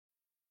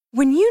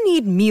When you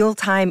need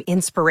mealtime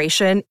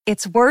inspiration,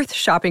 it's worth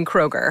shopping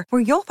Kroger,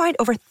 where you'll find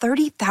over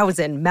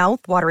 30,000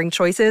 mouth-watering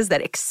choices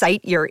that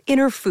excite your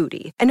inner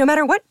foodie. And no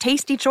matter what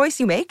tasty choice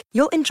you make,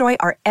 you'll enjoy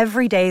our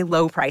everyday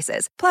low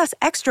prices, plus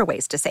extra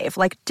ways to save,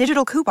 like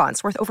digital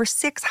coupons worth over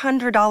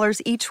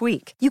 $600 each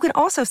week. You can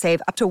also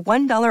save up to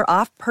 $1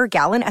 off per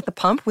gallon at the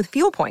pump with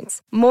fuel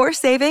points. More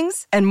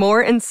savings and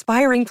more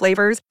inspiring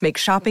flavors make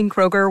shopping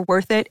Kroger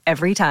worth it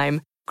every time.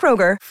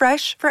 Kroger,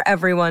 fresh for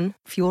everyone.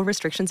 Fuel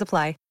restrictions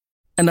apply.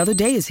 Another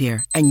day is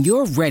here, and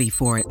you're ready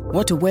for it.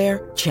 What to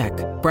wear? Check.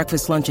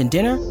 Breakfast, lunch, and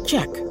dinner?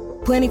 Check.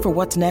 Planning for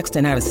what's next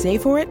and how to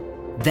save for it?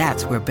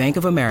 That's where Bank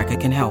of America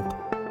can help.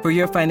 For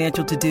your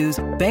financial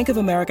to-dos, Bank of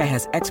America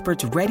has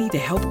experts ready to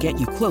help get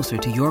you closer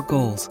to your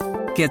goals.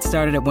 Get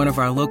started at one of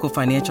our local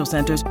financial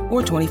centers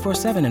or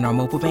 24/7 in our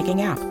mobile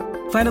banking app.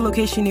 Find a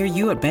location near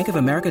you at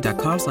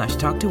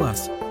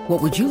bankofamerica.com/talktous. What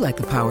would you like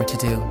the power to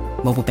do?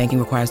 Mobile banking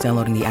requires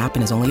downloading the app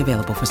and is only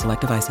available for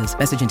select devices.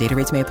 Message and data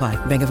rates may apply.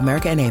 Bank of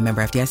America N.A.,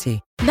 member FDIC.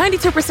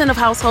 92% of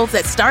households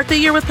that start the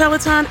year with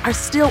Peloton are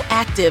still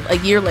active a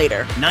year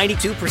later.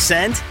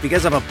 92%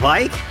 because of a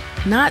bike?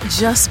 Not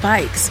just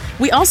bikes.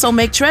 We also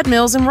make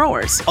treadmills and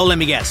rowers. Oh, let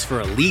me guess,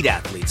 for elite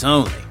athletes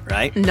only,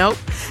 right? Nope.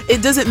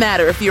 It doesn't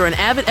matter if you're an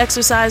avid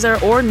exerciser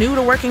or new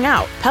to working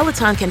out.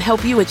 Peloton can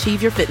help you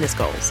achieve your fitness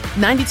goals.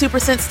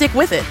 92% stick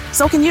with it.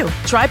 So can you.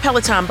 Try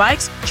Peloton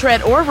bikes,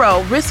 tread, or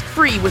row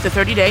risk-free with a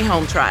 30-day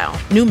home trial.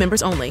 New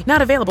members only.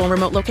 Not available in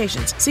remote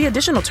locations. See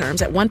additional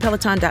terms at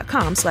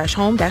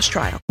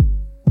onepeloton.com/home-trial.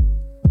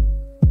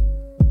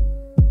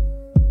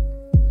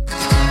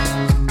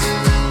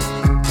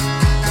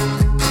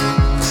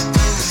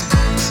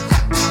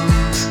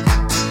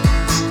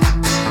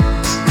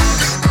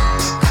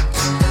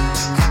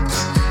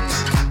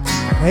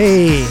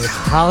 Hey,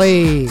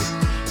 Holly.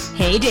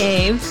 Hey,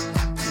 Dave.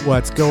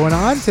 What's going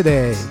on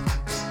today?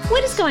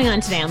 What is going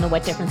on today on the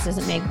What Difference Does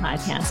It Make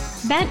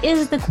podcast? That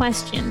is the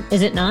question,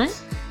 is it not?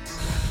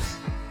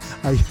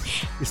 You're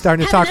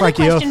starting to talk like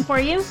you. I have another question for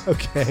you.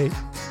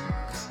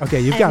 Okay,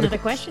 you've got another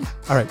question.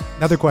 All right,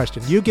 another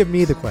question. You give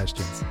me the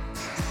questions.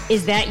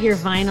 Is that your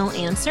final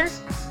answer?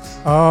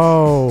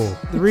 Oh,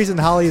 the reason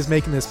Holly is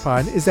making this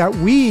pun is that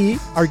we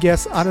are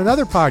guests on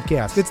another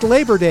podcast. It's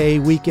Labor Day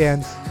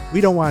weekend. We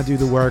don't want to do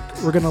the work.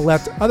 We're going to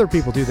let other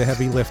people do the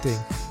heavy lifting.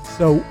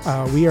 So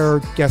we are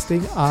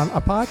guesting on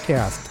a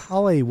podcast.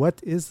 Holly,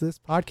 what is this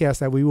podcast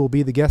that we will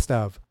be the guest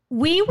of?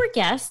 We were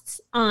guests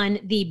on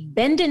the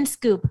Bend and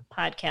Scoop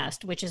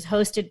podcast, which is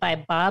hosted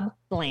by Bob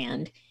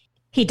Bland.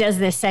 He does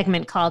this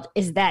segment called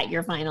Is That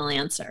Your Vinyl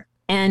Answer?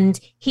 And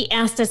he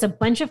asked us a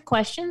bunch of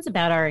questions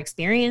about our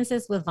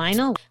experiences with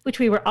vinyl, which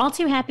we were all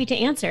too happy to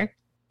answer.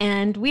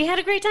 And we had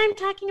a great time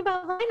talking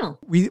about vinyl.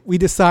 We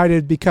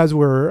decided, because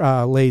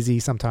we're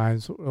lazy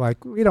sometimes,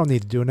 like, we don't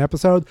need to do an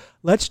episode.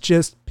 Let's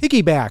just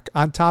piggyback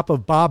on top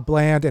of Bob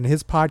Bland and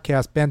his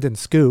podcast, Bend and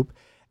Scoop,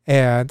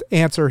 and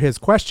answer his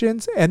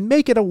questions and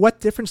make it a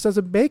What Difference Does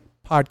It Make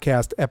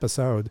podcast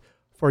episode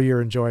for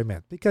your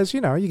enjoyment. Because,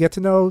 you get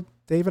to know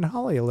Dave and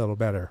Holly a little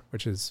better,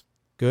 which is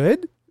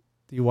good.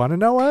 Do you want to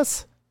know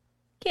us?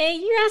 Okay,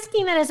 you're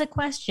asking that as a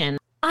question.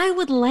 I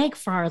would like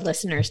for our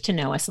listeners to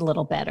know us a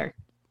little better.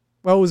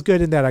 Well, it was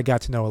good in that I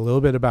got to know a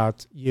little bit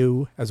about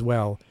you as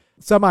well.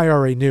 Some I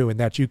already knew, in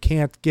that you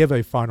can't give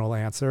a final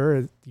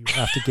answer. You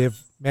have to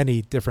give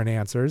many different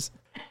answers.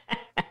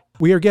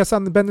 We are guests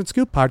on the Bend and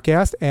Scoop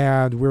podcast,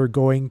 and we're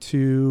going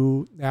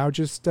to now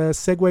just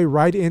segue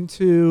right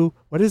into,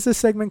 what is this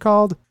segment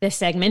called? This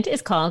segment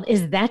is called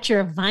Is That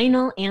Your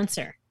Vinyl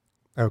Answer?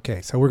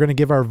 Okay, so we're going to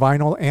give our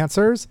vinyl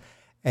answers,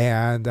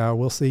 and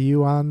we'll see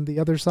you on the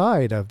other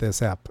side of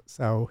this ep.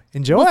 So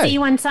enjoy. We'll see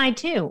you on side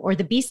 2, or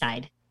the B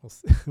side.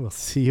 We'll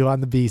see you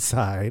on the B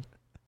side.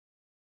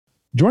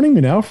 Joining me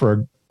now for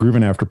a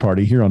Groovin' After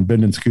Party here on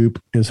Bend and Scoop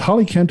is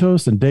Holly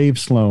Kentos and Dave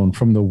Sloan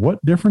from the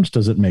What Difference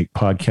Does It Make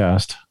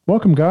podcast.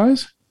 Welcome,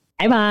 guys.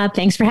 Hi, Bob.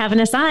 Thanks for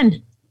having us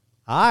on.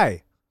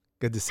 Hi.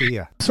 Good to see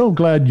you. So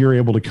glad you're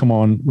able to come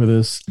on with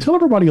us. Tell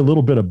everybody a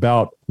little bit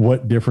about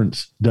what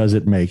difference does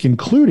it make,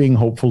 including,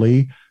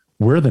 hopefully,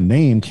 where the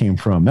name came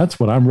from. That's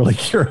what I'm really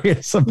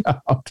curious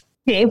about.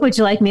 Dave, would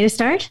you like me to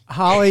start?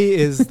 Holly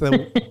is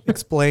the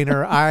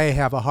explainer. I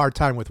have a hard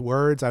time with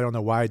words. I don't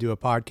know why I do a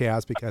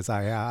podcast, because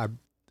I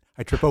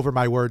trip over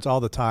my words all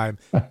the time.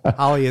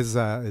 Holly is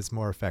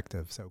more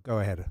effective. So go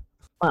ahead.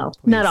 Well,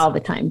 please. Not all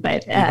the time,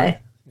 but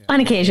on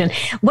occasion.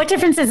 What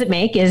Difference Does It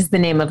Make is the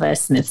name of a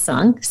Smith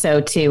song. So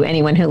to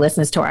anyone who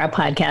listens to our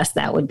podcast,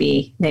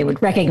 they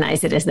would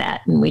recognize it as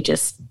that. And we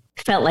just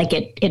felt like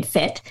it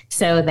fit.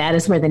 So that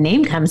is where the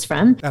name comes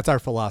from. That's our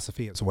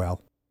philosophy as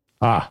well.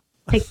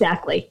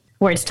 Exactly.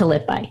 Words to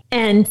live by.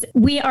 And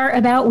we are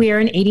an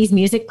 80s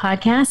music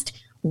podcast.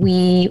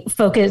 We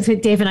focus,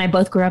 Dave and I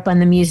both grew up on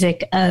the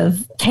music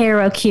of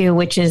KROQ,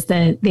 which is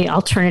the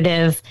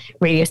alternative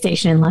radio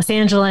station in Los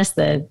Angeles,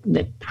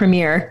 the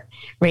premier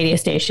radio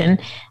station.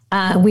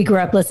 We grew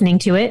up listening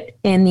to it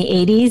in the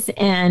 80s,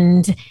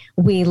 and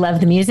we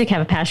love the music,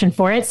 have a passion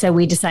for it. So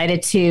we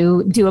decided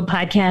to do a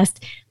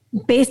podcast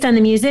based on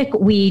the music,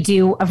 we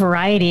do a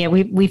variety.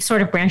 We've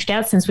sort of branched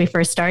out since we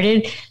first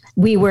started.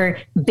 We were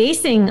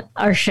basing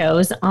our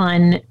shows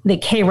on the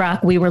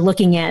K-Rock. We were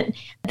looking at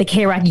the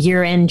K-Rock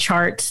year-end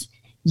charts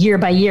year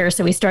by year.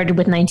 So we started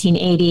with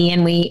 1980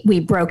 and we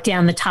broke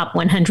down the top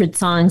 100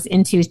 songs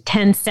into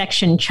 10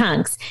 section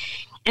chunks.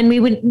 And we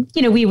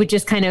would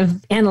just kind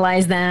of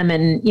analyze them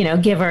and,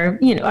 give our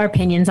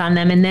opinions on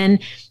them. And then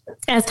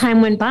as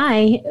time went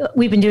by,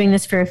 we've been doing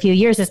this for a few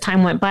years. As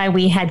time went by,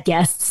 we had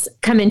guests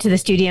come into the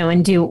studio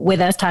and do with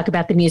us, talk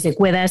about the music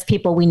with us,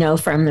 people we know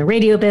from the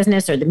radio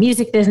business or the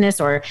music business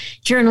or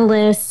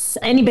journalists,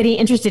 anybody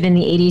interested in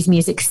the 80s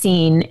music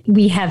scene.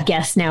 We have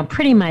guests now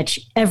pretty much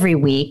every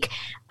week.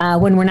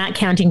 When we're not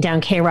counting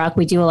down K-Rock,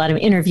 we do a lot of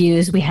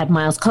interviews. We had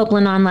Miles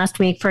Copeland on last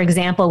week, for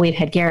example. We've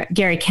had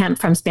Gary Kemp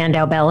from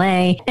Spandau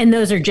Ballet. And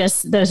those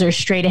are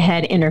straight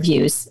ahead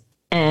interviews.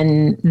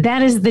 And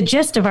that is the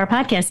gist of our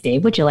podcast,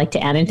 Dave. Would you like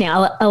to add anything?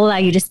 I'll allow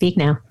you to speak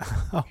now.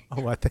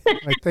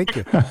 Thank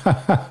you.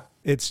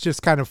 It's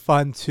just kind of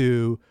fun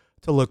to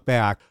look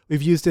back.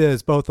 We've used it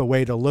as both a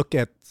way to look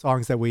at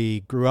songs that we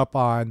grew up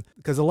on,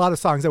 because a lot of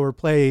songs that were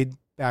played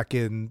back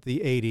in the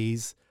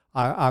 80s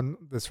on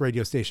this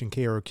radio station,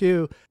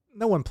 KROQ,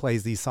 no one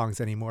plays these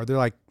songs anymore. They're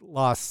like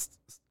lost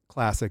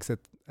classics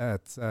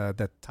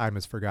that time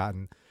has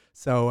forgotten.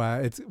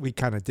 So we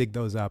kind of dig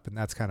those up, and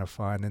that's kind of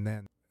fun.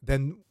 And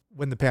then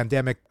when the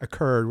pandemic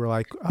occurred, we're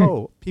like,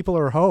 oh, people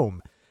are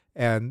home,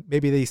 and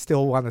maybe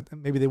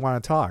they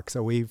want to talk.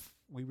 So we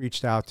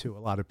reached out to a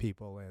lot of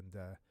people, and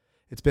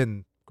it's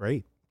been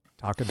great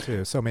talking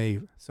to so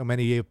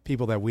many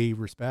people that we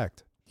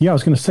respect. Yeah, I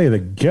was going to say the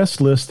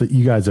guest list that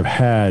you guys have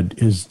had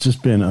has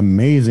just been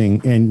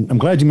amazing. And I'm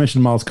glad you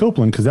mentioned Miles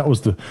Copeland, because that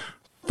was the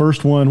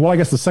first one. Well, I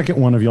guess the second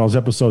one of y'all's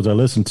episodes I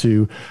listened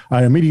to.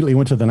 I immediately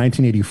went to the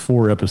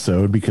 1984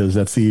 episode because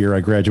that's the year I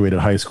graduated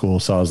high school.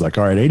 So I was like,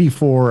 all right,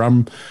 84,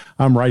 I'm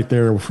right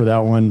there for that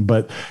one.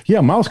 But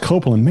yeah, Miles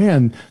Copeland,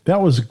 man, that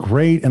was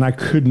great. And I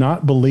could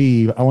not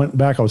believe, I went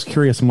back, I was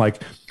curious. I'm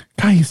like,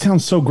 God, he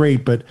sounds so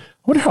great, but I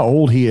wonder how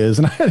old he is.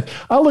 And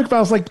I looked back,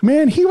 I was like,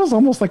 man, he was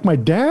almost like my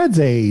dad's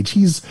age.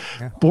 He's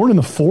born in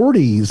the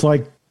 40s.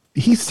 Like,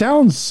 he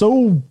sounds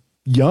so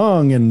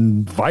young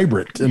and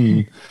vibrant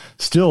and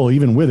still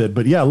even with it.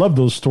 But yeah, I love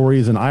those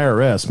stories. And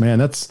IRS, man,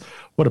 that's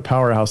what a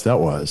powerhouse that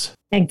was.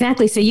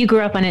 Exactly. So you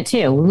grew up on it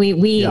too.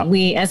 We,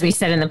 as we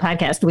said in the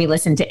podcast, we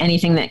listened to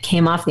anything that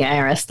came off the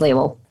IRS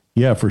label.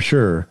 Yeah, for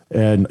sure.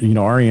 And,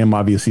 REM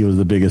obviously was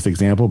the biggest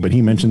example, but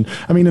he mentioned,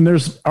 and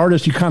there's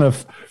artists you kind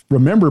of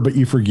remember, but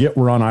you forget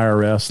were on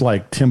IRS,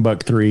 like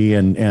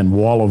Timbuk3 and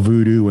Wall of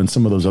Voodoo and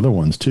some of those other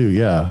ones too.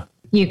 Yeah.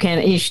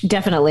 You should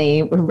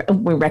definitely,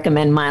 we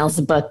recommend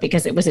Miles' book,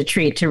 because it was a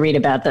treat to read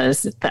about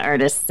the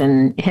artists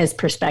and his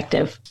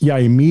perspective. Yeah, I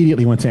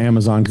immediately went to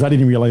Amazon because I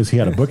didn't realize he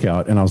had a book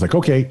out, and I was like,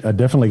 okay, I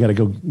definitely got to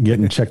go get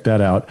and check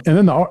that out. And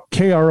then the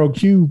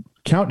KROQ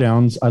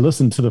countdowns, I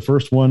listened to the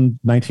first one,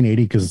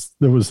 1980, because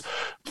there was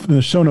in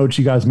the show notes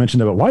you guys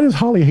mentioned about why does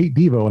Holly hate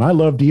Devo, and I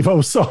love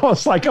Devo, so I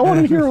was like, I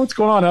want to hear what's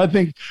going on. And I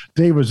think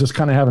Dave was just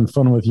kind of having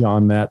fun with you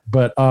on that.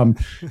 But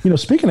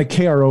speaking of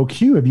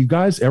KROQ, have you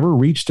guys ever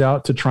reached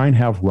out to try and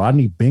have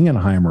Rodney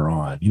Bingenheimer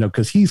on?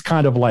 Because he's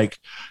kind of like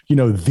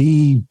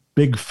the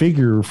big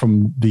figure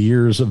from the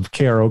years of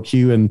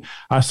KROQ, and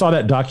I saw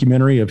that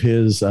documentary of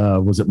his,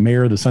 was it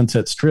Mayor of the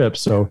Sunset Strip?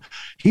 So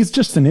he's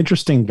just an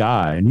interesting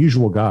guy,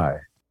 unusual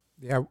guy.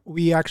 Yeah,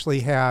 we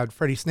actually had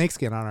Freddie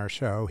Snakeskin on our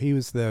show. He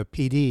was the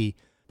PD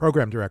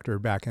program director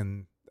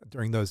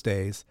during those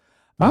days.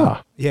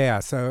 Yeah,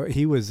 so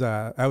he was.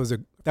 That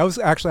was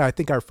actually, I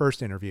think, our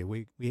first interview.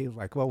 We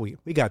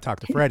got to talk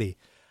to Freddie.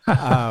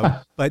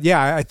 But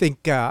yeah, I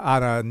think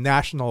on a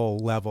national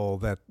level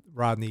that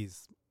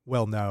Rodney's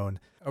well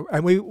known,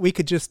 and we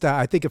could just.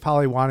 I think if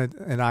Holly wanted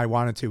and I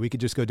wanted to, we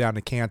could just go down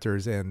to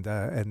Cantor's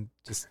and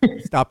just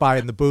stop by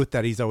in the booth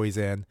that he's always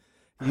in.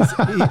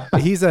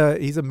 He's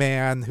a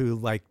man who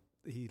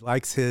he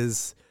likes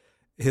his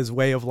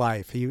way of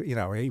life. He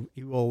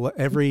will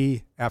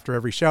after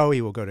every show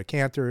he will go to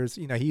Cantor's.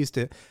 It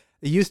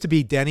used to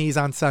be Denny's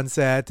on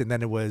Sunset, and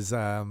then it was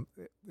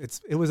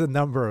it was a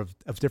number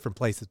of different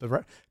places.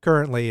 But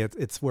currently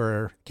it's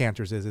where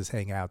Cantor's is his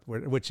hangout,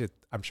 which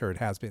I'm sure it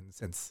has been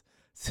since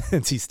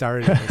he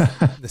started in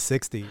the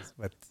 60s.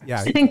 But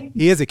yeah,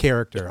 he is a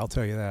character. I'll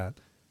tell you that.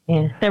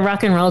 Yeah, the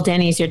rock and roll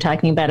Denny's you're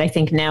talking about, I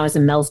think now is a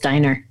Mel's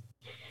Diner.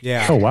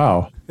 Yeah. Oh,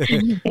 wow.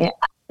 Yeah.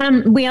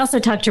 We also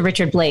talked to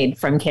Richard Blade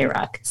from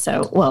K-Rock.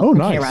 So,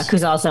 nice. K-Rock,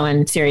 who's also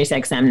on Sirius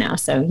XM now.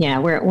 So yeah,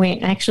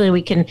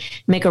 we can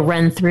make a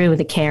run through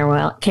the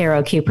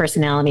KROQ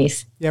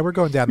personalities. Yeah, we're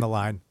going down the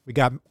line. We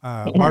got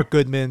Mark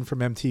Goodman from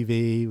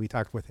MTV. We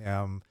talked with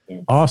him. Yeah.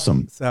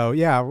 Awesome. So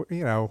yeah,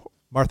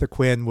 Martha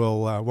Quinn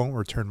won't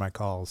return my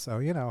calls.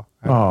 So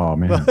oh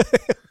man,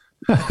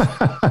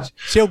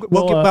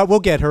 we'll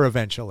get her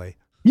eventually.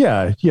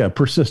 Yeah.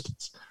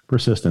 Persistence.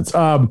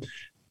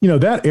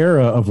 That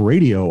era of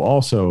radio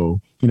also,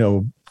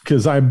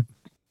 because I'm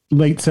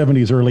late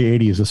 70s, early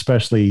 80s,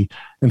 especially.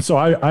 And so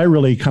I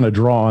really kind of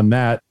draw on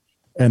that.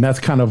 And that's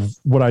kind of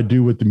what I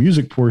do with the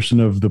music portion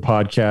of the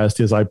podcast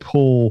is I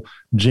pull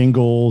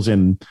jingles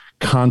and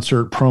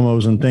concert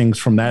promos and things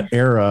from that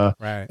era,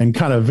 right, and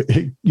kind of,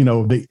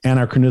 the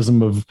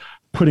anachronism of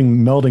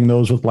melding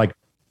those with like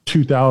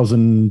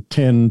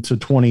 2010 to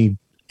 20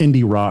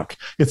 indie rock.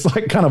 It's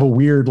like kind of a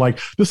weird, like,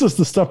 this is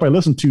the stuff I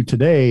listen to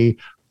today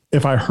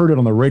if I heard it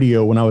on the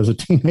radio when I was a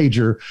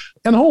teenager.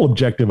 And the whole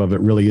objective of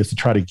it really is to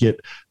try to get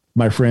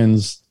my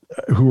friends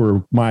who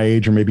are my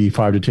age or maybe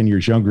 5 to 10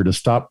 years younger to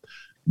stop,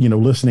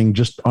 listening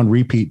just on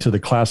repeat to the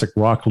classic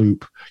rock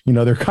loop.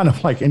 They're kind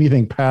of like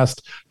anything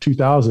past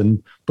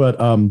 2000, but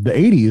the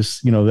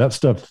 80s, that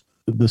stuff,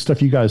 the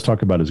stuff you guys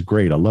talk about is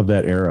great. I love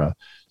that era.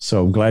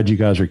 So I'm glad you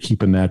guys are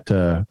keeping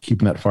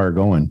that fire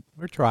going.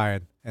 We're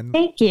trying. And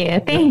Thank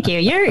you.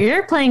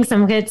 You're playing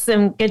some good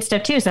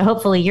stuff too. So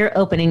hopefully you're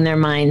opening their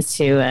minds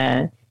to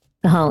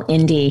the whole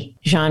indie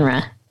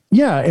genre.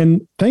 Yeah,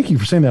 and thank you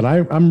for saying that.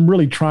 I'm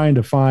really trying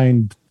to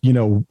find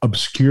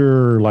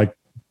obscure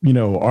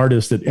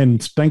artists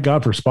and thank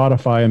God for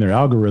Spotify and their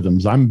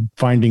algorithms. I'm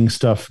finding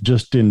stuff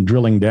just in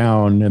drilling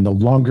down, and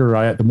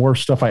the more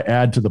stuff I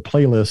add to the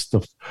playlist,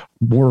 the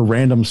more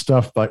random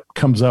stuff that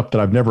comes up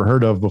that I've never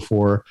heard of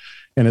before.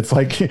 And it's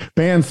like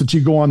bands that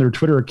you go on their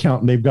Twitter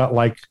account and they've got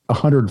like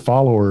 100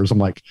 followers. I'm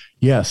like,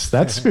 yes,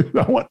 that's who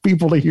I want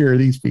people to hear,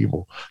 these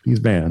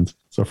bands.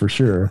 So for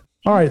sure.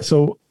 All right.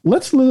 So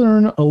let's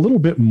learn a little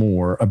bit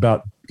more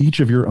about each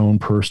of your own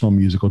personal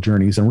musical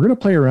journeys. And we're going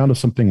to play around with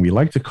something we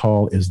like to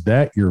call, Is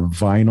That Your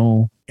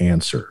Vinyl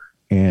Answer?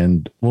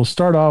 And we'll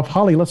start off.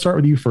 Holly, let's start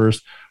with you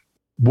first.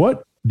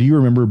 What do you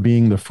remember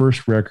being the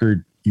first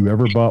record you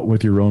ever bought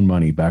with your own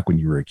money back when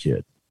you were a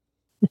kid?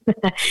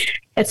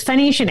 It's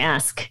funny you should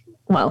ask.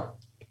 Well,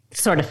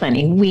 sort of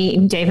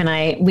funny. Dave and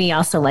I, we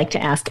also like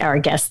to ask our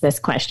guests this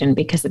question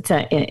because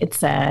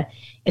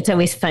it's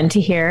always fun to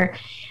hear.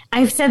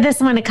 I've said this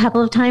one a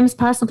couple of times,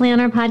 possibly on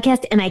our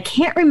podcast, and I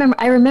can't remember.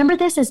 I remember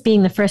this as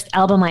being the first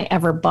album I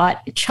ever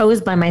chose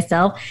by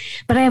myself,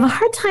 but I have a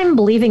hard time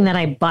believing that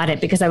I bought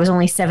it because I was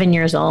only 7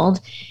 years old,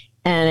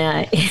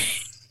 and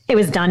it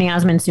was Donny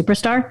Osmond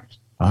Superstar.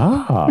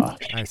 Ah,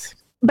 nice.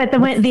 But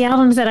the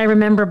albums that I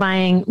remember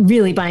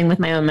really buying with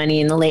my own money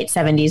in the late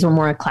 70s were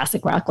more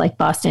classic rock, like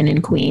Boston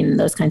and Queen,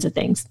 those kinds of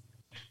things.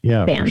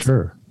 Yeah, bands. For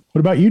sure. What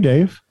about you,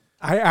 Dave?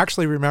 I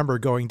actually remember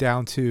going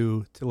down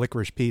to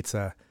Licorice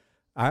Pizza.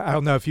 I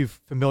don't know if you're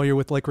familiar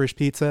with Licorice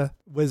Pizza.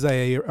 It was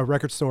a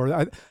record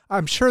store.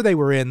 I'm sure they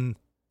were in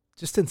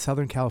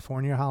Southern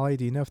California, Holly.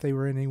 Do you know if they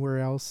were anywhere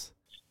else?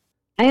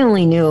 I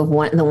only knew of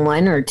the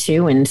one or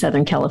two in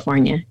Southern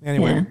California.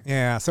 Anyway,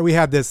 yeah. So we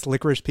had this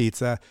Licorice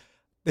Pizza.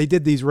 They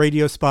did these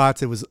radio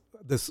spots. It was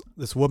this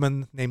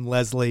woman named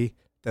Leslie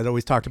that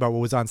always talked about what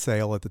was on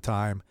sale at the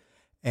time.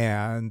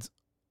 And,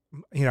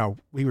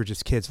 we were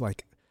just kids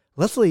like,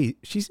 Leslie,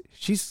 she's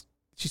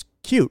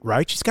cute,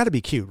 right? She's got to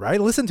be cute, right?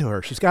 Listen to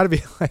her. She's got to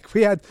be like,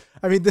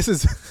 this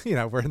is,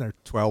 we're in there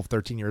 12,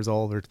 13 years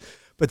old.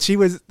 But she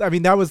was,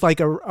 that was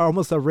like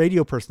almost a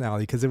radio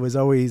personality because it was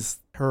always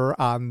her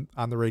on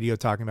the radio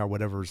talking about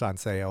whatever's on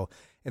sale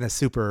in a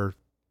super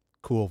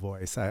cool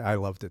voice. I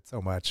loved it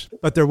so much.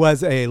 But there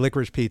was a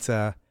Licorice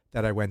Pizza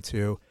that I went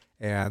to,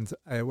 and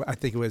I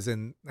think it was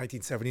in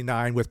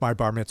 1979 with my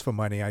bar mitzvah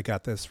money. I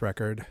got this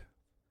record.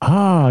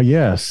 Ah,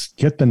 yes.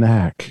 Get the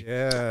Knack.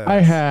 Yeah. I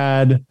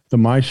had the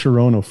My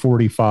Sharona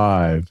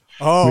 45.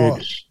 Oh,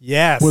 which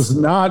yes. was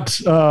not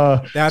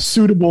That's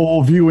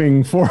suitable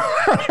viewing for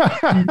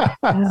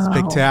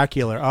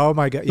spectacular. Oh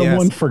my God.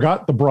 Someone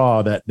forgot the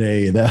bra that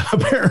day, that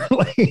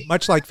apparently.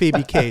 Much like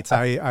Phoebe Cates,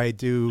 I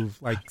do,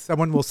 like,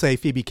 someone will say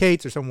Phoebe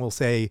Cates or someone will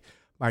say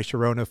My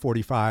Sharona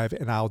 45,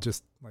 and I'll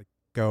just like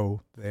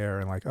go there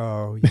and like,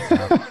 oh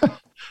yeah.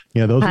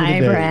 Yeah, those were the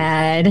days.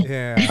 Brad.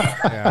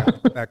 Yeah,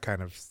 that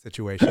kind of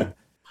situation.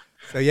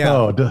 So yeah.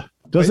 Oh,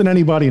 doesn't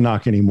anybody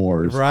knock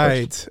anymore?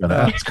 Right. Gotta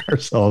ask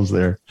ourselves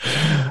there.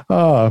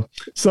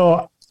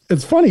 So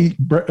it's funny,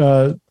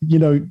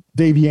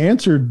 Dave, you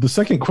answered the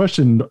second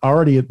question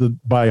already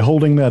by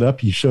holding that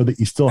up. You showed that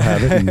you still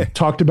have it and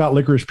talked about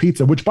Licorice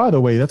Pizza, which, by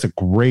the way, that's a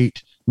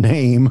great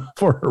name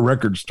for a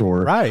record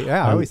store. Right.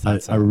 Yeah, I always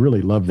thought so. I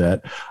really love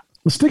that.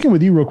 Well, sticking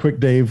with you real quick,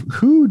 Dave,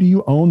 who do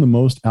you own the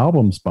most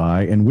albums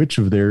by, and which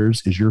of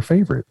theirs is your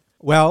favorite?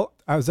 Well,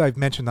 as I've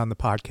mentioned on the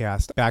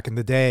podcast, back in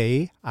the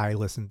day, I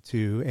listened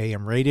to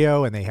AM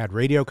radio, and they had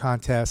radio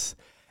contests.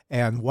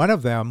 And one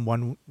of them,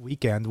 one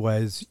weekend,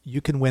 was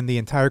you can win the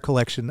entire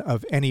collection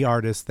of any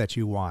artist that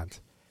you want.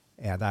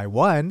 And I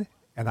won,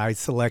 and I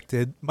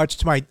selected, much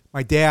to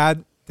my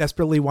dad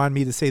desperately wanted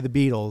me to say the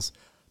Beatles,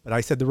 but I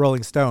said the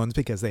Rolling Stones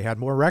because they had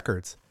more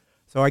records.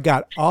 So I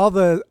got all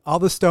the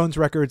Stones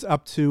records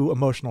up to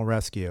Emotional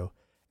Rescue.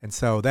 And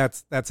so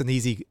it's an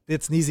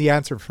easy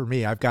answer for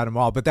me. I've got them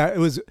all, but it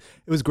was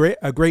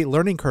a great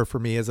learning curve for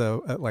me as a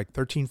like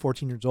 13,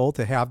 14 years old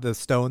to have the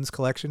Stones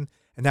collection.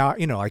 And now,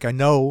 I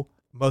know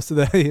most of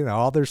the,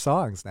 all their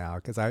songs now,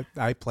 cause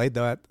I played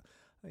that,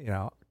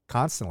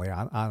 constantly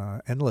on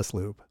an endless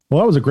loop. Well,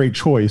 that was a great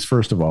choice,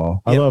 first of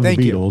all. I Yep, love the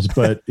thank you. Beatles,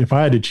 but if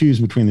I had to choose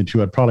between the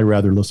two, I'd probably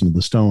rather listen to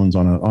the Stones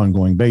on an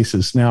ongoing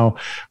basis. Now,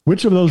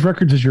 which of those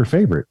records is your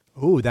favorite?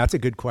 Ooh, that's a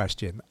good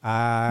question.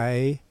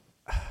 I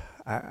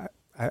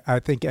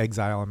think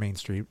Exile on Main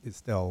Street is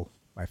still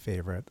my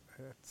favorite.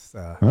 It's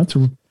That's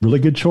a really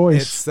good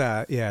choice.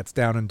 it's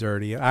down and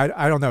dirty.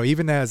 I don't know.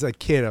 Even as a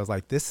kid, I was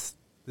like, this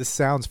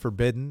sounds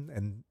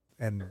forbidden,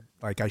 and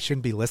like I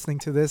shouldn't be listening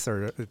to this,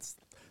 or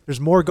there's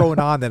more going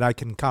on than I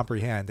can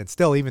comprehend. And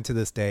still, even to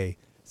this day,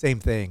 same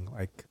thing.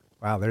 Like,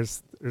 wow,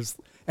 there's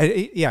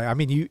yeah. I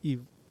mean,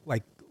 you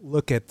like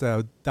look at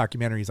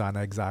documentaries on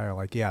Exile.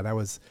 Like, yeah,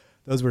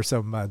 those were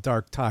some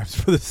dark times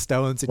for the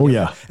Stones.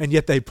 And and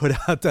yet they put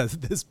out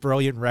this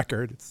brilliant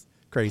record. It's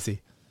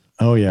crazy.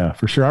 Oh yeah,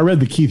 for sure. I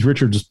read the Keith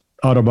Richards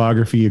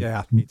autobiography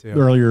Me too.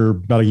 earlier,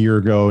 about a year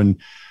ago. And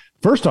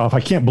first off, I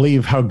can't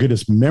believe how good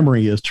his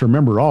memory is to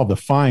remember all the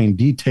fine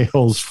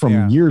details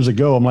from years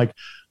ago. I'm like,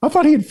 I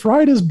thought he had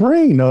fried his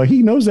brain. No,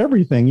 he knows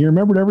everything. He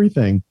remembered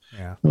everything.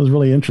 Yeah. It was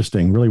really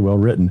interesting, really well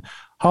written.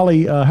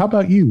 Holly, how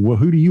about you? Well,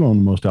 who do you own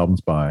the most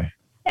albums by?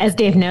 As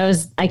Dave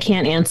knows, I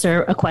can't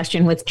answer a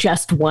question with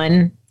just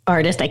one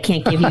artist. I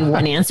can't give you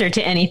one answer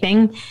to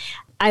anything.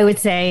 I would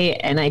say,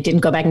 and I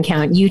didn't go back and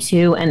count,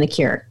 U2 and The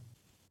Cure.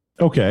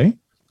 Okay.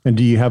 And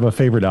do you have a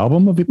favorite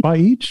album by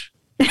each?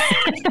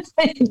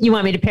 You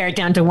want me to pare it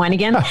down to one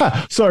again?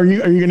 So are you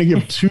going to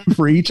give two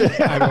for each?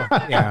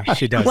 Yeah,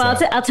 she does. Well,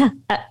 that. I'll tell.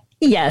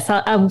 Yes,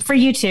 for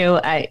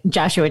U2,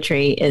 Joshua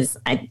Tree it's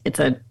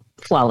a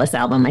flawless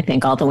album. I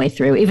think all the way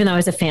through. Even though I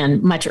was a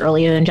fan much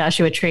earlier than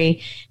Joshua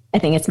Tree, I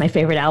think it's my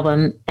favorite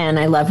album, and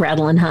I love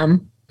Rattle and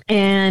Hum.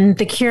 And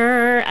The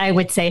Cure, I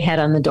would say Head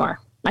on the Door.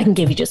 I can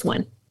give you just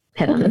one.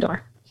 Head on the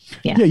Door.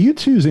 Yeah. Yeah,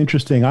 U2 is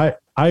interesting.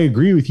 I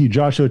agree with you.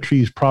 Joshua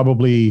Tree is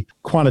probably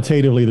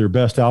quantitatively their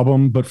best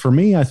album. But for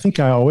me, I think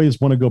I always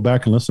want to go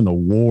back and listen to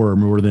War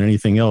more than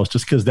anything else,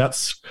 just because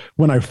that's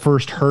when I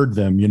first heard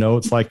them. You know,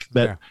 it's like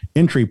that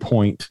entry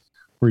point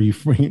where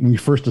when you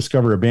first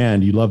discover a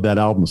band, you love that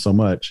album so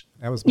much.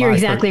 You're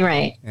exactly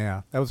right.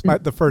 Yeah, that was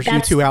the first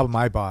U2 album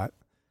I bought.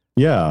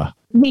 Yeah.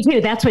 Me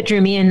too. That's what drew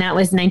me in. That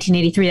was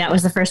 1983. That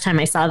was the first time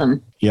I saw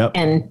them. Yep.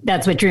 And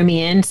that's what drew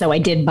me in. So I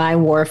did buy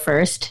War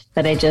first,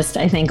 but I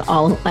think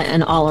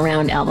an all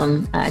around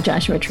album,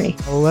 Joshua Tree.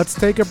 Well, let's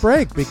take a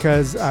break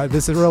because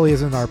this really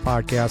isn't our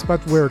podcast,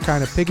 but we're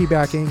kind of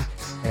piggybacking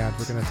and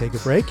we're going to take a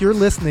break. You're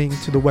listening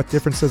to the What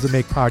Difference Does It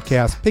Make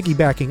podcast,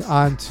 piggybacking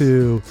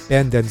onto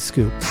Bend and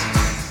Scoop.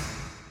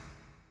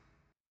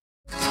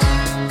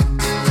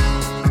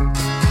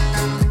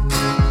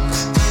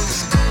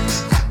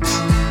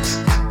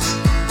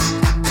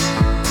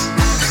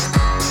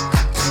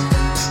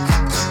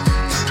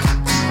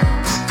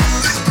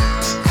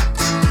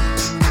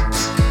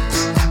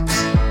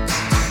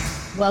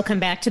 Welcome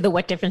back to the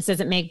What Difference Does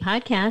It Make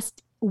podcast.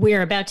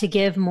 We're about to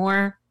give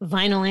more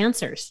vinyl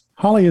answers.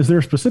 Holly, is there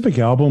a specific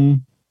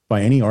album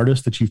by any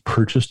artist that you've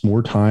purchased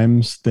more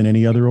times than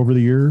any other over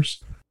the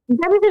years?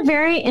 That is a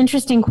very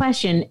interesting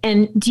question.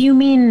 And do you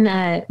mean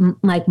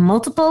like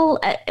multiple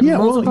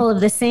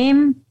of the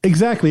same?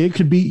 Exactly. It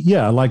could be,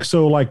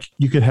 like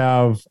you could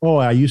have,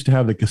 I used to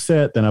have the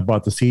cassette, then I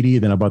bought the CD,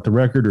 then I bought the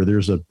record, or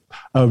there's a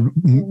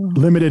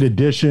limited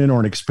edition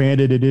or an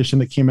expanded edition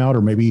that came out,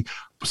 or maybe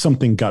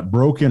something got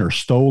broken or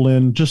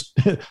stolen. Just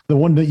the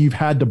one that you've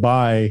had to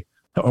buy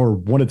or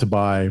wanted to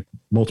buy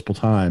multiple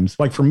times.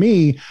 Like for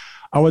me,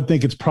 I would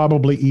think it's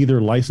probably either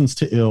License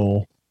to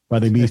Ill by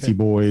the Beastie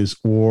Boys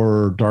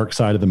or Dark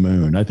Side of the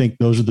Moon. I think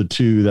those are the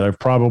two that I've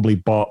probably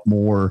bought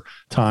more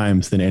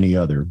times than any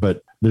other,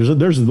 but there's a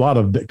lot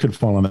of that could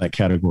fall in that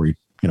category.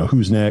 You know,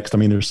 who's next? I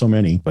mean, there's so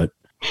many, but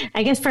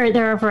I guess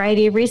there are a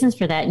variety of reasons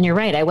for that. And you're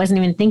right. I wasn't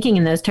even thinking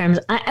in those terms.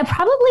 I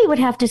probably would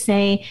have to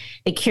say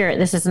The Cure.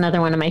 This is another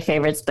one of my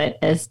favorites, but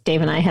as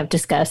Dave and I have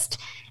discussed,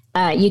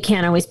 you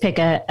can't always pick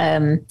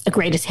a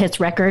greatest hits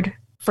record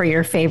for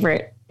your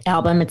favorite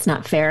album. It's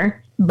not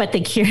fair. But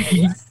The Cure,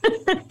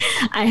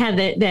 I have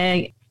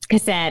the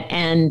cassette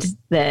and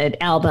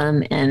the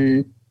album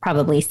and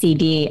probably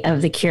CD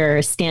of The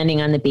Cure,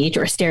 Standing on the Beach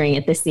or Staring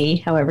at the Sea,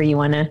 however you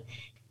want to.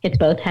 It's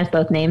both, has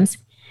both names.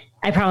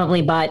 I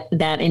probably bought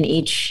that in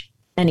each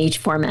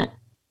format.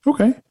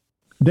 Okay.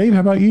 Dave, how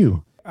about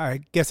you?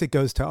 I guess it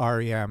goes to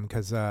REM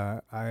because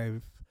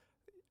I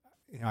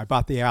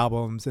bought the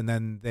albums and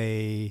then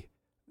they,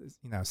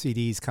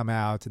 CDs come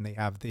out and they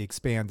have the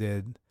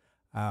expanded.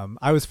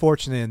 I was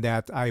fortunate in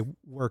that I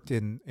worked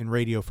in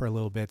radio for a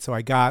little bit, so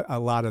I got a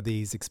lot of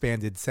these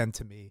expanded sent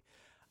to me.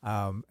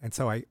 And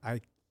so I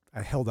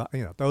held on,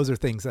 those are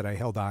things that I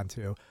held on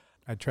to.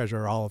 I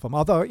treasure all of them.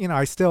 Although,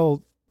 I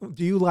still,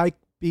 do you like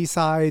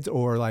B-sides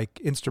or like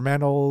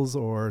instrumentals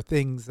or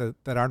things that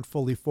aren't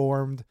fully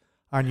formed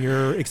on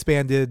your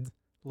expanded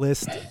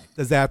list?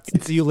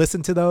 Do you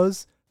listen to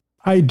those?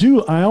 I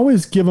do. I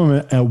always give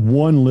them a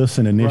one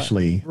listen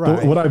initially.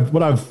 Right.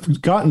 What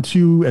I've gotten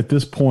to at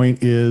this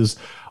point is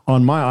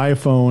on my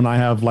iPhone, I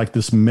have like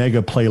this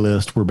mega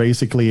playlist where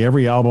basically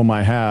every album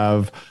I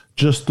have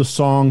just the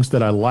songs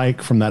that I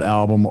like from that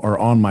album are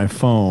on my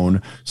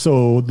phone.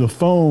 So the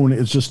phone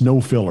is just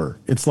no filler.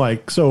 It's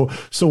like, so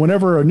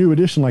whenever a new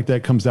edition like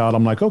that comes out,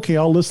 I'm like, okay,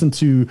 I'll listen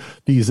to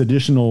these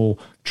additional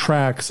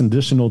tracks and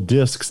additional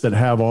discs that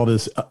have all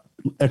this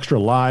extra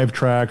live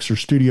tracks or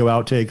studio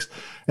outtakes.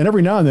 And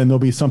every now and then there'll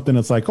be something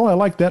that's like, oh, I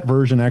like that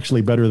version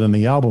actually better than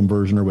the album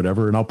version or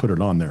whatever. And I'll put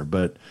it on there.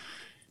 But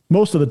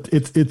most of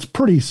it's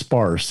pretty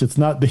sparse. It's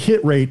not the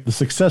hit rate, the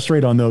success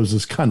rate on those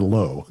is kind of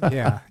low.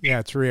 Yeah,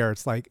 it's rare.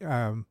 It's like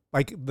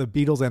the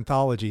Beatles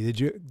anthology.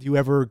 Do you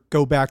ever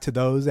go back to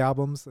those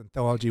albums,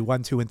 anthology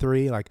 1, 2, and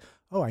 3? Like,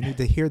 oh, I need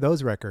to hear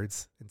those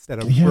records instead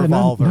of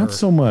Revolver. Not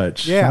so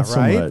much. Yeah, not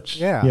right. So much.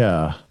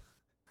 Yeah.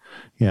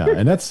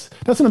 And that's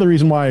another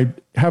reason why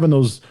having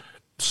those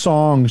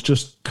songs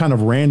just kind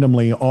of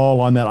randomly all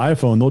on that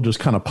iPhone, they'll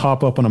just kind of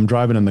pop up when I'm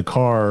driving in the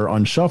car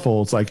on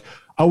shuffle. It's like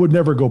I would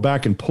never go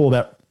back and pull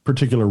that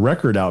particular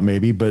record out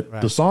maybe, but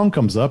the song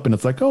comes up and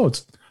it's like, oh,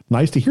 it's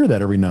nice to hear that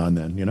every now and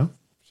then,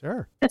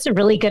 Sure. That's a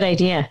really good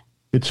idea.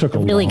 It took a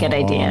really good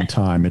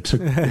time. It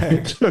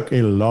took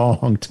a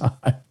long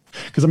time.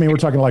 Because we're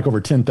talking like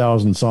over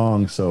 10,000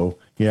 songs. So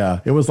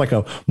yeah, it was like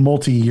a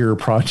multi-year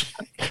project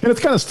and it's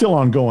kind of still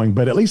ongoing,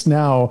 but at least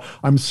now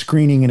I'm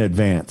screening in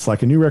advance.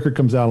 Like a new record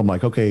comes out, I'm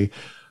like, okay,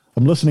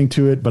 I'm listening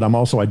to it, but I'm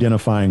also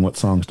identifying what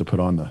songs to put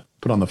on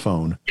the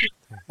phone.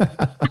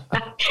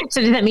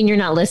 So does that mean you're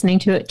not listening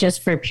to it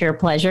just for pure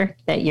pleasure,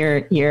 that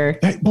you're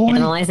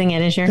analyzing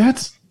it as your...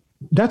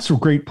 That's a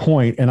great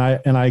point. And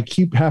I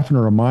keep having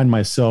to remind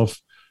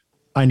myself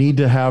I need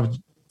to have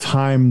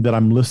time that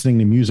I'm listening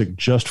to music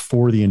just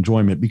for the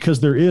enjoyment, because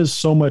there is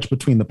so much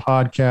between the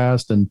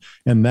podcast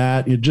and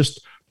that it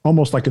just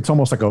almost like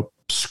a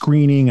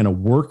screening and a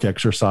work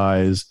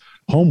exercise,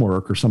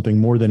 homework or something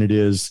more than it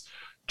is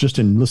just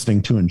in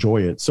listening to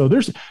enjoy it. So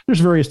there's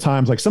various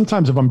times, like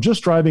sometimes if I'm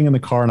just driving in the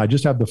car and I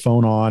just have the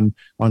phone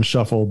on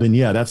shuffle, then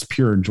yeah, that's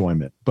pure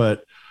enjoyment.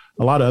 But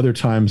a lot of other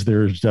times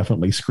there's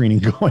definitely screening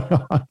going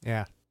on.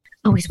 Yeah.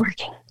 Always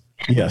working.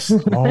 Yes.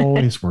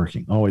 Always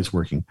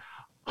working.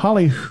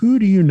 Holly, who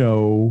do you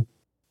know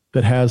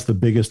that has the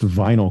biggest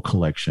vinyl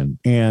collection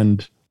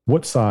and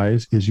what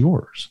size is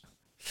yours?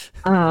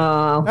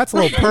 Oh, that's a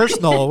little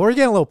personal. We're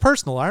getting a little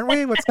personal, aren't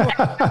we?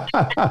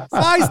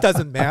 Size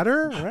doesn't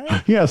matter,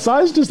 right? Yeah,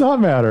 size does not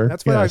matter.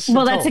 That's what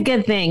well, that's a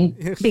good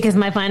thing, because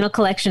my vinyl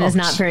collection is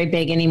not very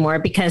big anymore,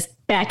 because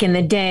back in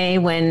the day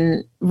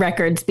when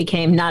records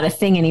became not a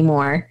thing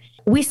anymore,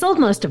 we sold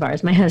most of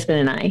ours, my husband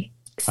and I.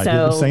 So, I did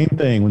the same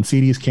thing when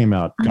CDs came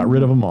out. Got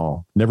rid of them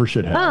all. Never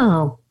should have.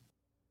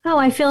 Oh,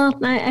 I feel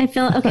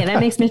okay. That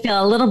makes me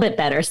feel a little bit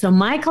better. So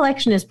my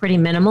collection is pretty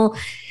minimal.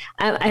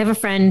 I have a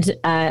friend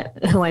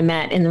who I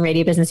met in the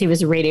radio business. He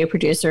was a radio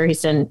producer.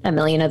 He's done a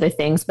million other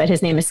things, but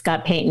his name is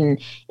Scott Payton.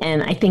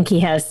 And I think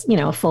he has,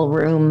 a full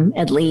room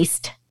at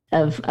least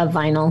of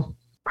vinyl,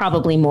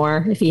 probably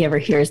more. If he ever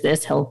hears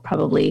this, he'll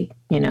probably,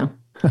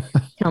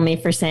 kill me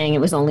for saying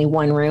it was only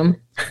one room.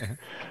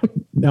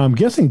 Now, I'm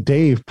guessing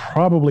Dave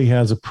probably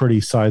has a pretty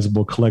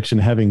sizable collection,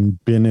 having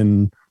been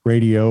in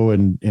radio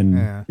and in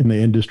the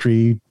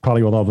industry,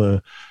 probably with all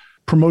the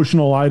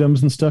promotional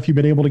items and stuff you've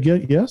been able to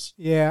get. Yes.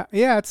 Yeah.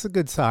 It's a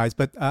good size,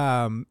 but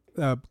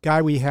a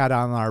guy we had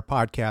on our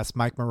podcast,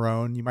 Mike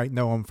Marone, you might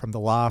know him from The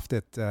Loft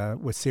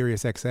with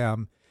Sirius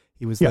XM.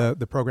 He was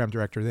the program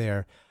director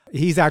there.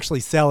 He's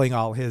actually selling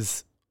all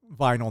his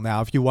vinyl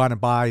now if you want to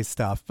buy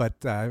stuff, but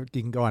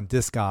you can go on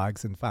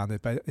Discogs and find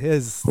it. But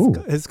his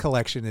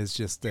collection is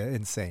just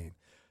insane.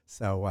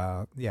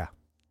 So you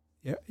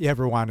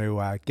ever want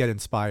to get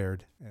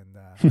inspired? And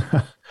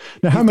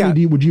now, how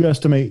many would you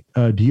estimate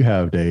do you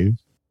have, Dave?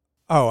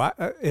 Oh,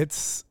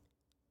 it's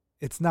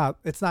not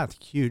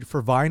huge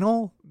for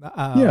vinyl.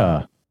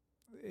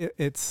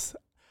 It's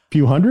a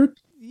few hundred.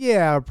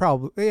 Yeah,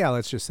 probably. Yeah,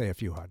 let's just say a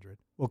few hundred.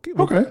 We'll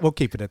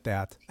keep it at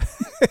that.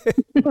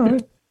 All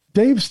right,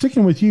 Dave.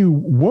 Sticking with you,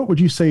 what would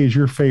you say is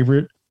your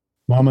favorite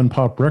mom and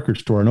pop record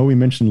store? I know we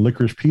mentioned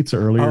Licorice Pizza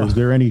earlier. Is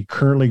there any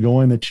currently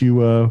going that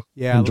you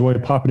enjoy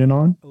popping in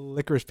on?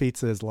 Licorice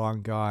Pizza is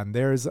long gone.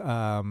 There's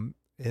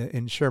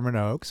in Sherman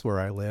Oaks, where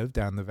I live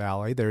down the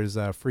valley, there's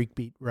Freak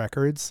Beat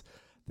Records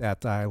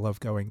that I love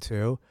going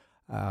to.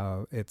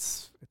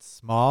 It's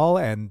small,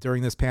 and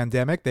during this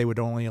pandemic, they would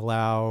only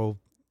allow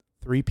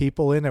 3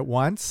 people in at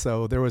once,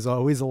 so there was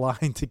always a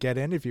line to get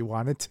in if you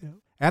wanted to.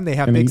 And they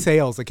have big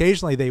sales.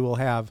 Occasionally, they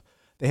have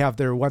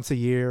their once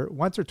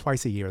or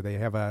twice a year, they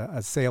have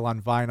a sale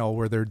on vinyl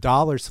where their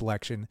dollar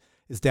selection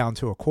is down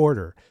to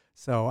 $0.25.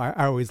 So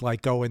I always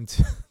like going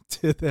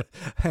to the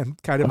and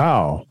kind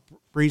of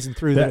breezing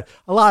through that.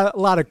 A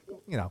lot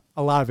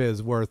of it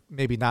is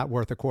maybe not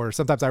worth $0.25.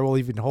 Sometimes I will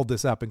even hold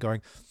this up and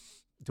going,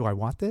 do I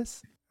want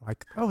this?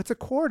 Like, oh, it's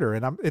 $0.25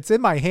 and it's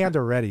in my hand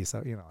already.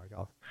 So,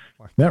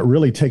 that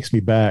really takes me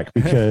back,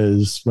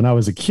 because when I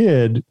was a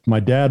kid, my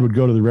dad would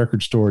go to the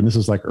record store, and this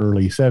is like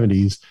early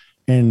 70s.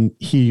 And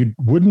he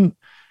wouldn't,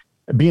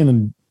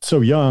 being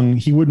so young,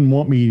 he wouldn't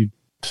want me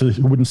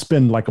wouldn't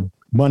spend like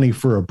money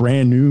for a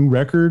brand new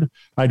record.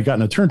 I'd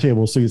gotten a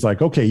turntable. So he's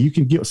like, okay, you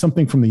can get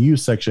something from the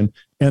used section,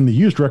 and the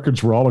used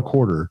records were all a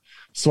quarter.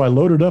 So I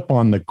loaded up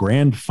on the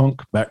Grand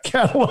Funk back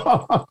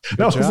catalog.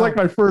 That was like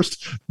my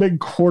first big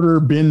quarter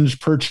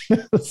binge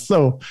purchase.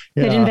 So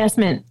yeah. Good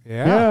investment.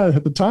 Yeah.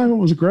 At the time it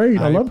was great.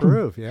 I loved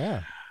it.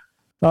 Yeah.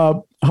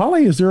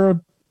 Holly, is there a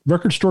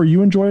record store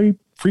you enjoy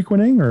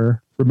frequenting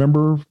or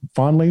remember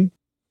fondly?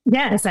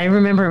 Yes, I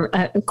remember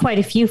quite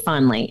a few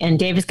fondly, and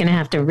Dave is going to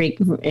have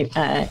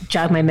to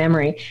jog my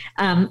memory.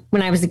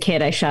 When I was a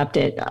kid, I shopped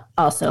at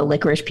also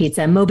Licorice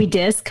Pizza, Moby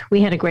Disc. We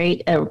had a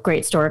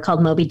great store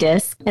called Moby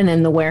Disc, and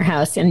then the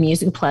Warehouse and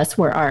Music Plus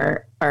were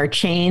our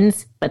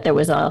chains. But there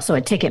was also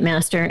a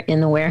Ticketmaster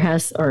in the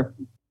Warehouse, or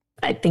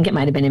I think it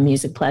might have been in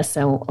Music Plus.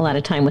 So a lot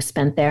of time was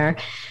spent there.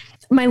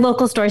 My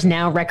local stores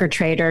now, Record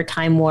Trader,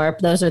 Time Warp,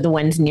 those are the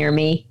ones near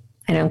me.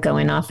 I don't go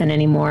in often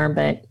anymore,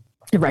 but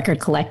the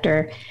Record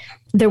Collector.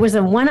 There was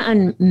a one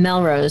on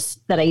Melrose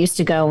that I used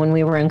to go when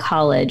we were in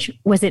college.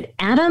 Was it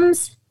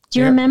Adams? Do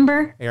you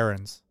remember?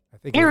 Aaron's. I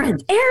think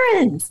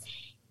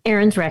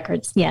Aaron's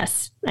Records.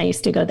 Yes. I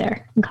used to go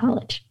there in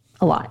college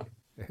a lot.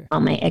 All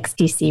my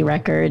XTC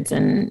records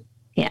and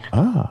yeah.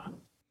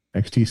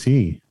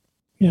 XTC.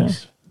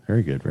 Yes. Yeah.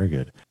 Very good. Very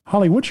good.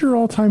 Holly, what's your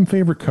all-time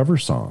favorite cover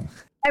song?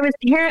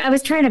 I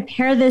was trying to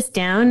pare this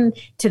down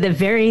to the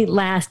very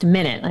last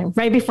minute, like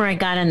right before I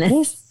got on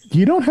this.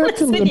 You don't have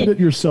to limit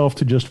yourself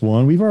to just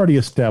one. We've already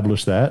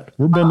established that.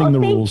 We're bending the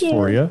rules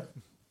for you.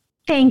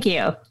 Thank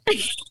you.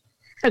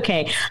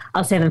 Okay,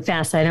 I'll say them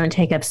fast so I don't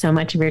take up so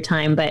much of your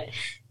time. But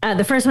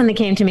the first one that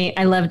came to me,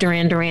 I love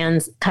Duran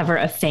Duran's cover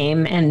of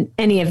Fame, and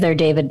any of their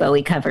David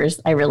Bowie covers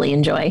I really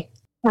enjoy.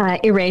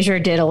 Erasure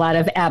did a lot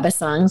of ABBA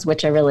songs,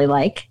 which I really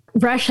like.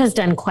 Rush has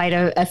done quite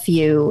a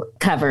few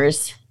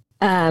covers.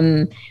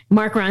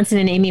 Mark Ronson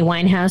and Amy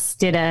Winehouse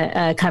did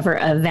a cover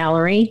of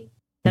Valerie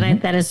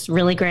that is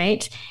really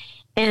great.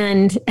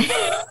 And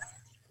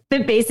the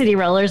Bay City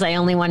Rollers, I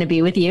Only Want to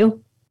Be With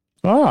You.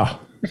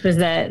 Which was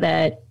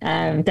the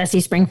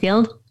Dusty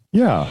Springfield.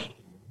 Yeah.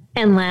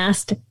 And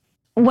last,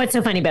 What's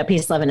So Funny About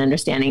Peace, Love, and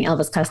Understanding,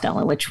 Elvis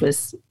Costello, which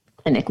was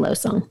a Nick Lowe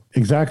song.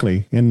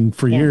 Exactly. And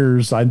for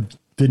years, I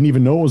didn't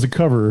even know it was a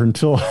cover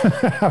until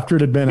after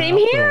it had been Same out.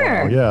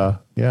 here.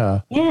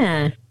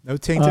 Yeah. No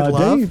Tainted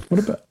Love? Dave,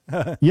 what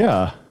about?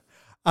 Yeah.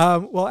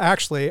 Well,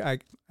 actually,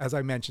 as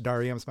I mentioned,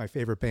 REM's my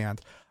favorite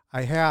band.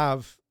 I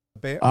have a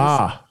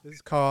band. This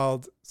is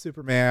called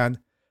Superman.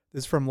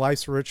 This is from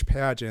Life's Rich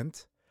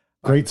Pageant.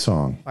 Great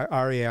song. By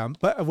REM.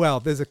 But, well,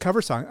 there's a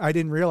cover song. I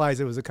didn't realize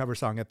it was a cover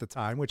song at the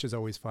time, which is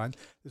always fun.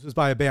 This was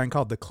by a band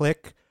called The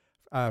Click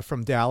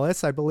from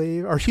Dallas, I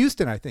believe, or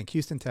Houston, I think,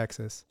 Houston,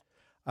 Texas.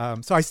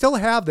 So I still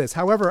have this.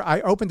 However,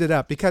 I opened it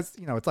up because,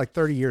 it's like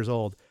 30 years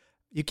old.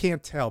 You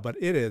can't tell, but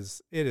it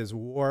is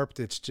warped.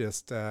 It's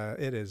just,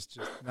 it is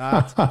just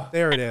not.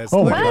 There it is.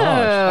 Oh, my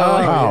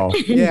gosh. Wow.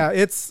 Yeah,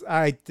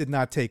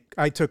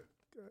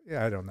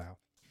 I don't know.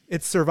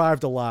 It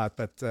survived a lot,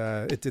 but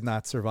it did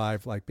not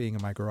survive like being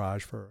in my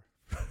garage for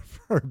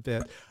a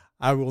bit.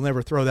 I will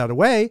never throw that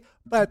away,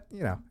 but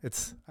it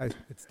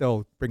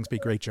still brings me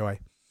great joy.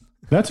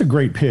 That's a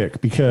great pick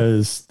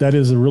because that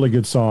is a really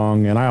good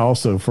song. And I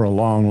also, for a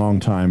long, long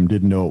time,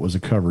 didn't know it was a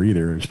cover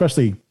either,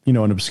 especially, an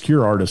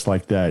obscure artist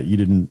like that. You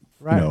didn't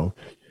know,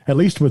 at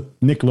least with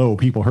Nick Lowe,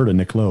 people heard of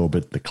Nick Lowe,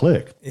 but The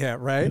Click. Yeah.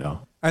 Right.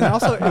 And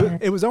also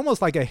it was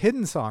almost like a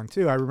hidden song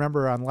too. I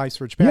remember on Life's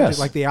Rich Pageant,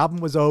 like the album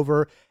was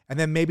over and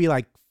then maybe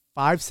like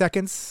 5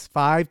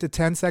 to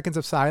 10 seconds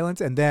of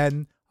silence. And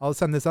then all of a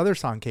sudden this other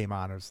song came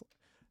on. It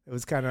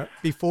was kind of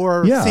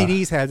before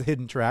CDs had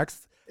hidden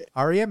tracks.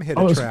 REM hit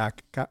a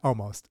track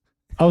almost.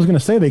 I was going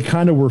to say they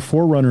kind of were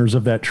forerunners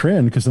of that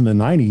trend because in the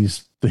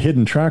 90s, the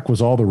hidden track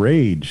was all the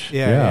rage.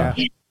 Yeah.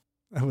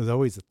 That was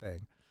always a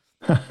thing.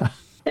 Well,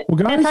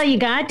 guys, that's all you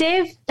got,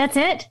 Dave? That's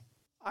it?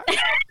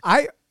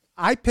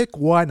 I pick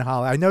one,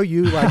 Holly. I know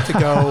you like to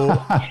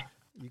go.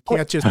 You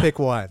can't just pick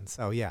one.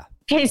 So, yeah.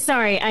 Okay,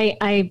 sorry.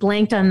 I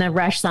blanked on the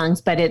Rush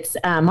songs, but it's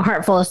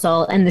Heart Full of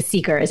Soul and The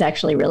Seeker is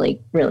actually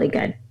really, really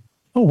good.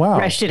 Oh, wow.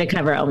 Rush did a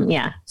cover album.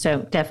 Yeah. So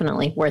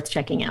definitely worth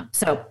checking out.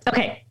 So,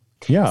 okay.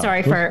 Yeah.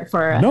 Sorry for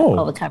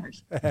all the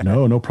covers.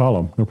 No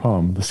problem. No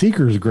problem. The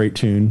Seeker is a great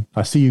tune.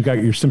 I see you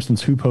got your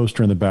Simpsons Who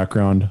poster in the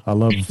background. I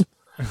love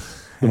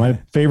my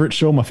favorite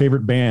show, my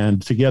favorite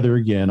band together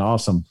again.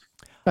 Awesome.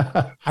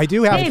 I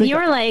do have. Dave, you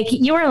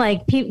were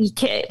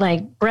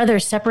like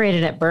brothers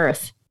separated at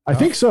birth. I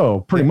think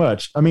so, pretty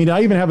much. I mean,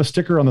 I even have a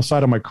sticker on the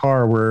side of my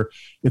car where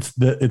it's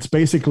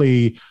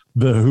basically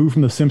the Who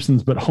from The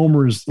Simpsons, but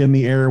Homer's in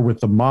the air with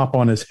the mop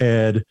on his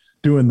head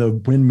doing the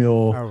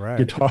windmill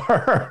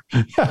guitar.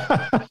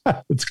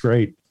 It's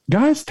great.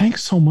 Guys,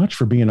 thanks so much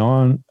for being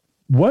on.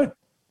 What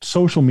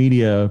social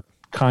media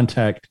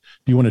contact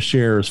do you want to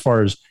share as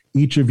far as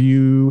each of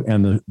you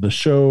and the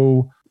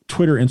show,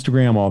 Twitter,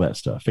 Instagram, all that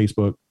stuff,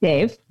 Facebook?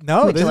 Dave?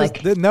 No,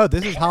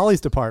 this is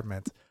Holly's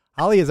department.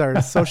 Holly is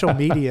our social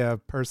media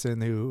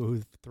person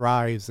who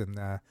thrives and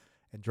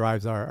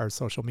drives our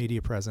social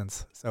media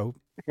presence. So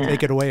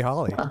take it away,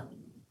 Holly.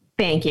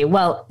 Thank you.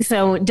 Well,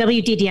 so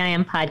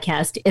WDDIM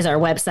Podcast is our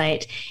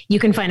website. You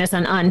can find us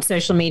on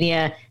social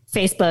media,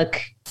 Facebook,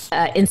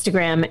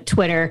 Instagram,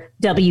 Twitter,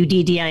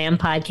 WDDIM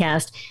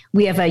Podcast.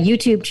 We have a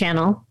YouTube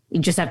channel. You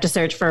just have to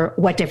search for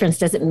What Difference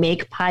Does It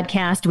Make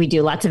podcast. We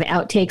do lots of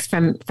outtakes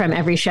from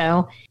every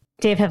show.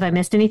 Dave, have I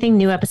missed anything?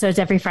 New episodes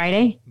every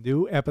Friday?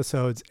 New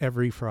episodes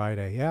every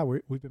Friday. Yeah,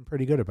 we've been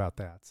pretty good about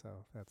that. So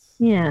that's...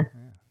 Yeah.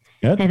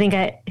 I think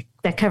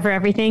that cover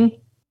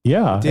everything.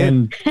 Yeah,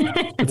 and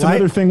it's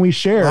another thing we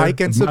share.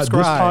 Like and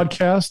subscribe. This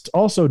podcast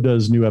also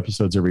does new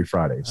episodes every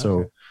Friday.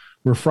 So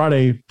we're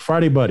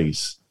Friday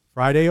buddies.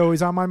 Friday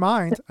always on my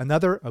mind.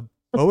 Another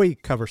Bowie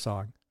cover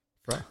song,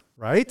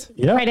 right?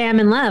 Yeah. Friday I'm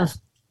in love.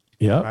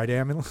 Yeah. Friday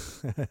I'm in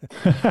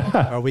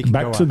love. We can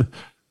back to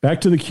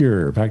the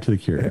Cure. Back to the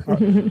Cure.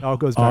 It all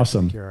goes back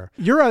awesome. to the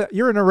Cure.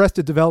 You're an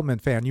Arrested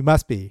Development fan. You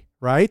must be,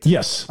 right?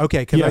 Yes. Okay,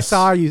 because I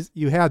saw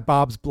you had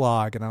Bob's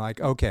blog, and I'm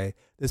like, okay,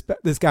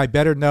 this guy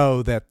better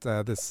know that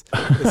this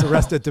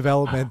Arrested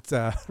Development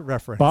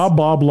reference. Bob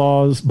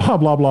Lablaw's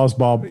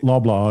Law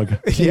Blog.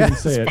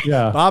 Yes. Say it.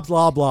 Yeah. Bob's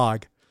Law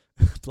Blog.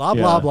 Blah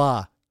blah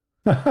blah.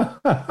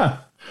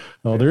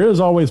 Well, there is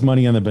always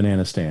money on the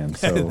banana stand.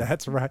 So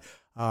that's right.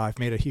 I've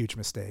made a huge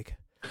mistake.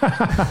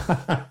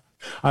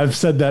 I've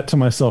said that to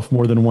myself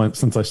more than once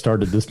since I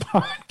started this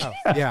podcast.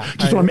 Oh, yeah.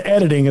 Just when I'm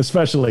editing,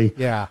 especially.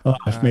 Yeah.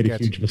 I've made a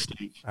huge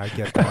mistake. I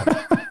get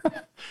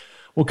that.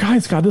 Well,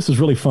 guys, God, this was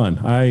really fun.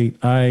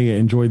 I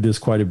enjoyed this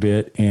quite a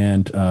bit,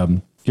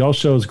 and y'all's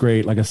show is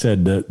great. Like I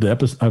said, the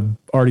episode, I've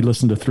already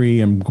listened to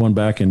 3. I'm going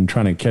back and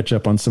trying to catch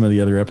up on some of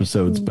the other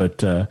episodes,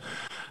 but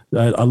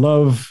I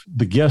love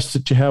the guests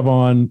that you have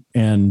on,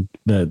 and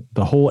the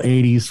whole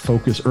 80s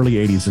focus, early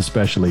 80s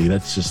especially.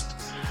 That's just,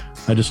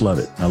 I just love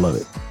it. I love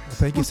it. Well,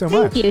 thank you so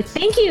much.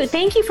 Thank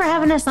you for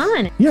having us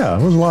on. Yeah,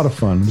 it was a lot of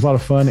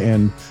fun.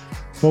 And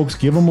folks,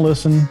 give them a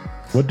listen.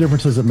 What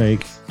difference does it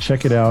make?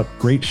 Check it out.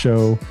 Great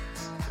show.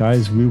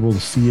 Guys, we will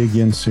see you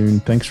again soon.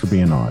 Thanks for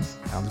being on.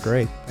 Sounds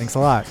great. Thanks a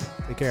lot.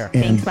 Take care.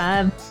 Thanks,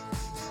 Bob.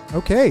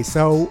 Okay,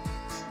 so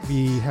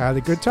we had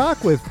a good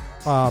talk with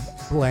Bob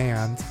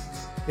Bland.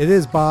 It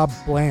is Bob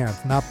Bland,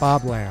 not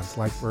Bob Land,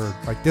 like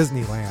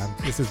Disneyland.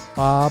 This is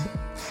Bob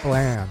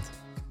Bland.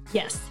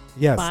 Yes.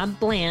 Yes. Bob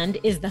Bland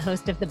is the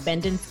host of the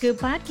Bend and Scoop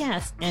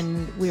podcast,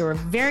 and we were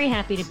very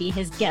happy to be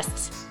his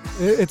guests.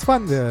 It's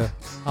fun to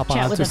hop on.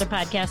 Chat with other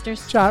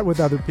podcasters. Chat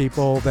with other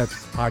people that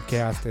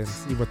podcast and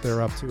see what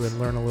they're up to and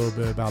learn a little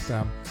bit about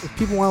them. If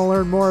people want to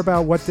learn more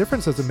about What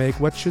Difference Does It Make,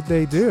 what should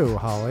they do,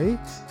 Holly?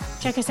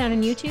 Check us out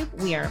on YouTube.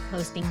 We are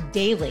posting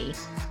daily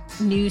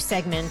new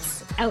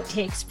segments,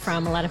 outtakes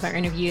from a lot of our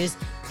interviews,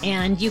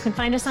 and you can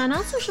find us on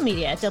all social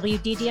media at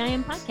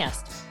WDDIM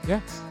Podcast.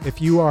 Yeah.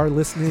 If you are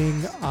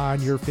listening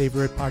on your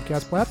favorite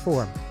podcast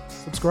platform,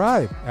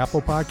 subscribe.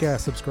 Apple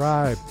Podcasts,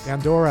 subscribe.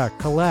 Pandora,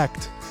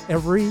 collect.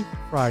 Every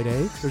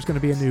Friday, there's going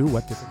to be a new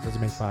What Difference Does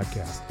It Make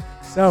podcast.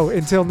 So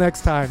until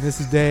next time,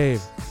 this is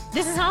Dave.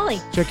 This is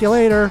Holly. Check you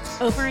later.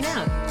 Over and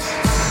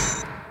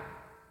out.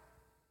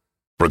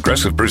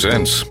 Progressive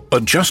presents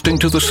Adjusting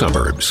to the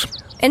Suburbs.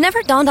 It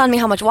never dawned on me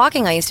how much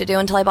walking I used to do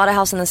until I bought a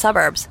house in the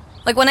suburbs.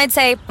 Like when I'd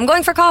say, I'm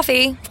going for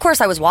coffee, of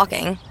course I was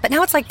walking, but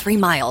now it's like 3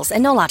 miles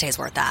and no latte's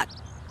worth that.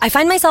 I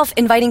find myself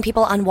inviting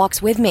people on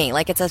walks with me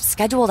like it's a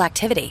scheduled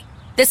activity.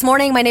 This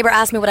morning, my neighbor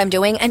asked me what I'm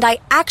doing, and I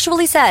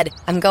actually said,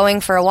 I'm going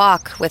for a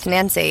walk with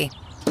Nancy.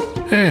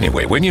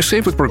 Anyway, when you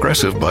save with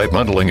Progressive by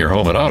bundling your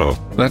home and auto,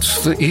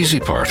 that's the easy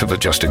part of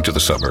adjusting to the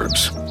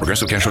suburbs.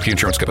 Progressive Casualty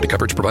Insurance Company.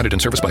 Coverage provided in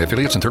service by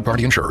affiliates and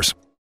third-party insurers.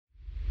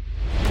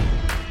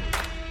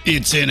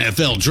 It's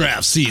NFL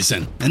draft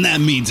season, and that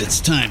means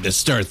it's time to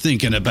start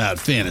thinking about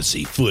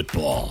fantasy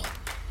football.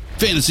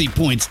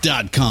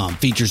 FantasyPoints.com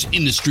features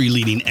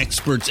industry-leading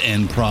experts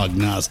and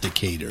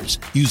prognosticators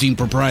using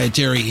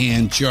proprietary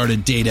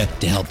hand-charted data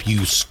to help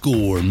you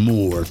score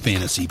more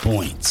fantasy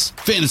points.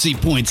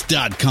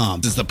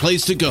 FantasyPoints.com is the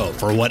place to go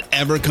for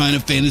whatever kind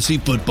of fantasy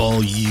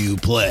football you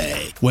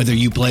play. Whether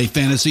you play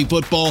fantasy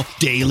football,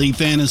 daily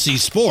fantasy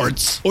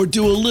sports, or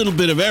do a little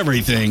bit of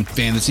everything,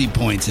 Fantasy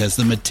Points has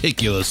the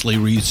meticulously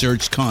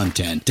researched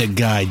content to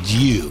guide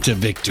you to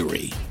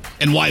victory.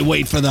 And why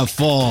wait for the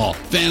fall?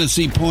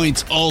 Fantasy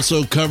Points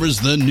also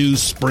covers the new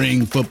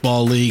spring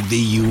football league,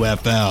 the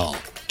UFL.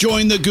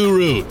 Join the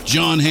guru,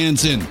 John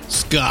Hansen,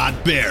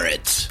 Scott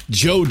Barrett,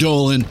 Joe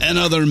Dolan, and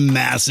other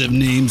massive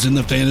names in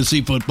the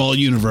fantasy football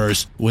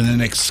universe with an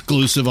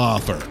exclusive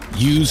offer.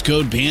 Use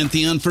code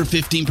Pantheon for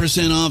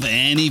 15% off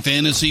any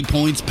Fantasy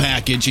Points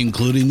package,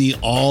 including the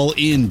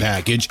all-in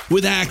package,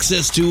 with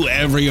access to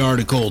every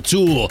article,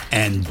 tool,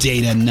 and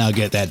data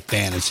nugget that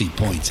Fantasy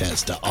Points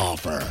has to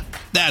offer.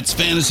 That's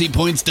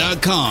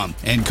FantasyPoints.com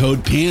and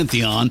code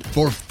Pantheon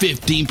for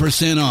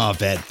 15%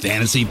 off at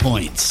Fantasy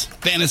Points.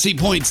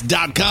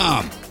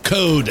 FantasyPoints.com,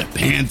 code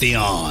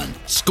Pantheon.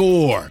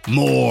 Score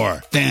more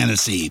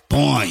fantasy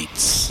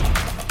points.